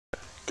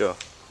go.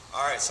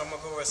 Alright, so I'm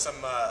going to go over some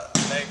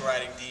leg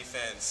riding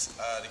defense.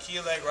 The key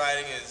to leg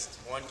riding is,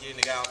 one, getting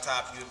the guy on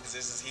top of you in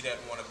positions he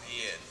doesn't want to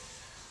be in.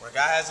 When a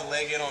guy has a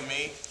leg in on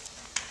me,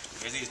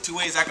 there's these two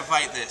ways I can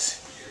fight this.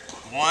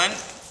 One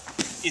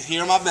is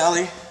here on my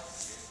belly,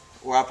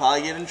 where I'll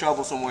probably get in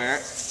trouble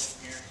somewhere,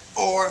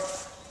 or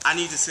I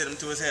need to sit him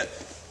to his hip.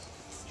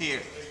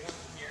 Here.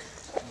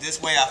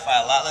 This way I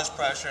fight a lot less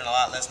pressure and a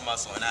lot less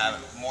muscle, and I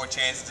have more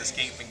chances to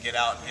escape and get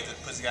out and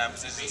puts the guy in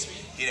positions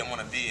he didn't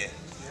want to be in.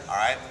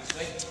 Alright?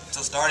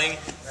 So starting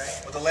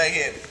with the leg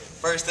hit.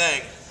 First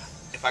thing,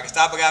 if I can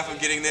stop a guy from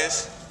getting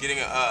this, getting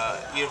a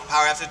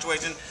power out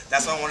situation,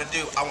 that's what I want to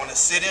do. I want to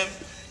sit him.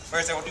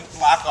 First thing I want to do,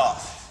 block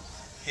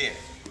off. Here.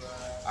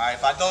 Alright,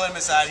 if I don't let him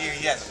inside here,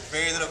 he has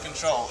very little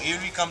control.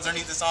 Even if he comes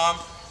underneath this arm,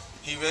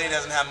 he really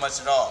doesn't have much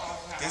at all.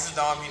 This is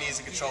the arm he needs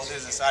to control.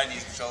 This is the side he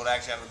needs to control to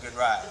actually have a good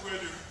ride.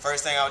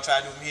 First thing I would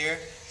try to do from here,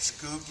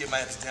 scoop, get my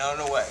hips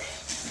down and away.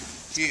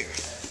 Here.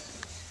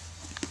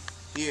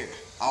 Here.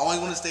 I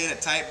always want to stay in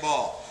a tight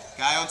ball.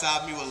 Guy on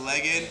top of me with a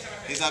leg in,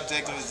 his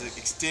objective is to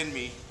extend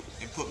me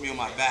and put me on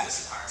my back.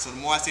 So the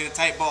more I stay in a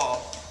tight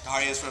ball, the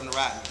harder it is for him to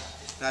ride me.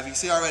 Now if you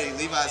see already,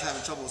 Levi's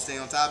having trouble staying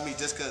on top of me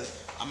just because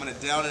I'm going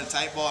to down in a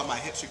tight ball and my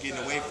hips are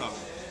getting away from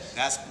him.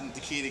 That's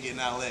the key to getting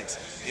out of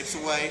legs. Hips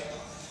away,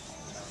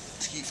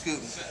 just keep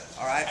scooting.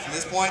 Alright, from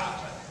this point,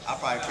 I'll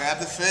probably grab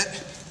the foot,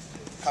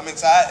 come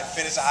inside, and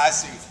finish a high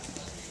suit.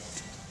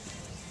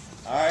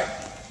 Alright,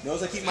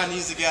 notice I keep my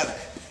knees together.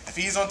 If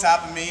he's on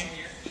top of me,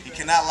 he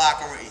cannot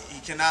lock over.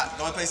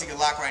 The only place he can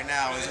lock right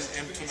now is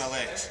in between my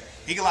legs.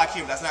 He can lock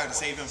here, but that's not going to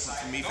save him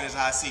from me finishing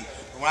a high seat.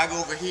 But when I go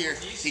over here,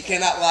 he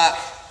cannot lock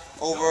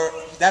over.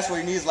 That's where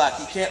your knees lock.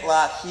 He can't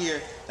lock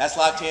here. That's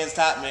locked hands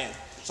top man.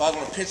 So I'm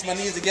going to pinch my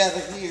knees together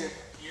here.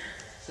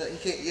 So he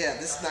can't. Yeah,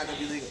 this is not going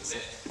to be legal. So,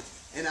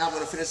 and I'm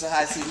going to finish the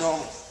high seat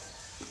normal.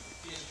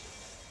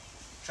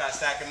 Try to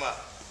stack him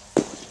up.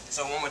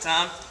 So one more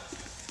time.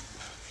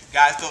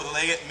 Guys throw the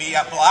leg at me.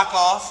 I block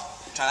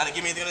off. Try not to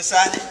give me anything on the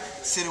side.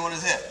 Sit him on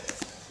his hip.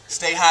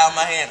 Stay high on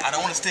my hand. I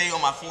don't want to stay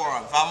on my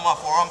forearm. If I'm on my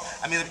forearm,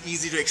 I mean it's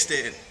easy to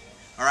extend.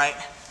 Alright?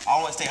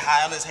 I want to stay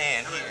high on his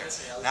hand here.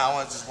 Now I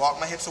want to just walk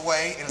my hips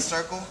away in a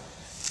circle.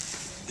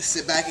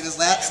 Sit back in his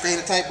lap. Stay in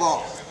a tight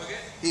ball.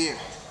 Here.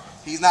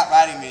 He's not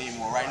riding me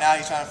anymore. Right now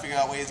he's trying to figure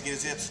out ways to get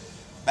his hips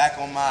back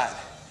on mine.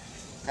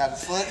 Grab the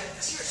foot.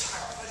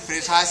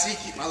 Finish high seat.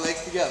 Keep my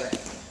legs together.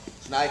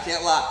 Now he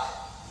can't lock.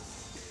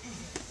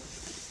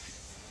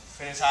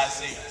 Finish high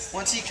seat.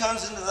 Once he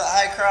comes into the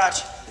high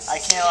crotch, I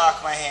can't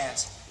lock my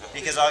hands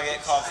because I'll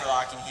get called for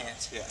locking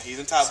hands. Yeah, he's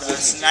in top position.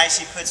 It's nice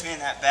he puts me in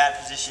that bad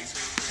position.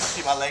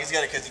 Keep my legs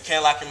together because he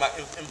can't lock in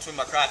between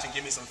my crotch and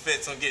give me some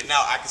fits on getting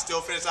out. I can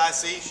still finish high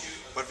seat,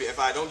 but if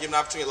I don't give him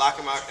an opportunity to lock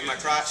in my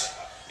crotch,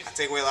 I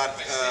take away a lot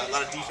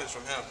of defense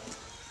from him.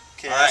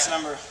 Okay, right.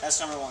 That's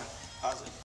number one. Positive.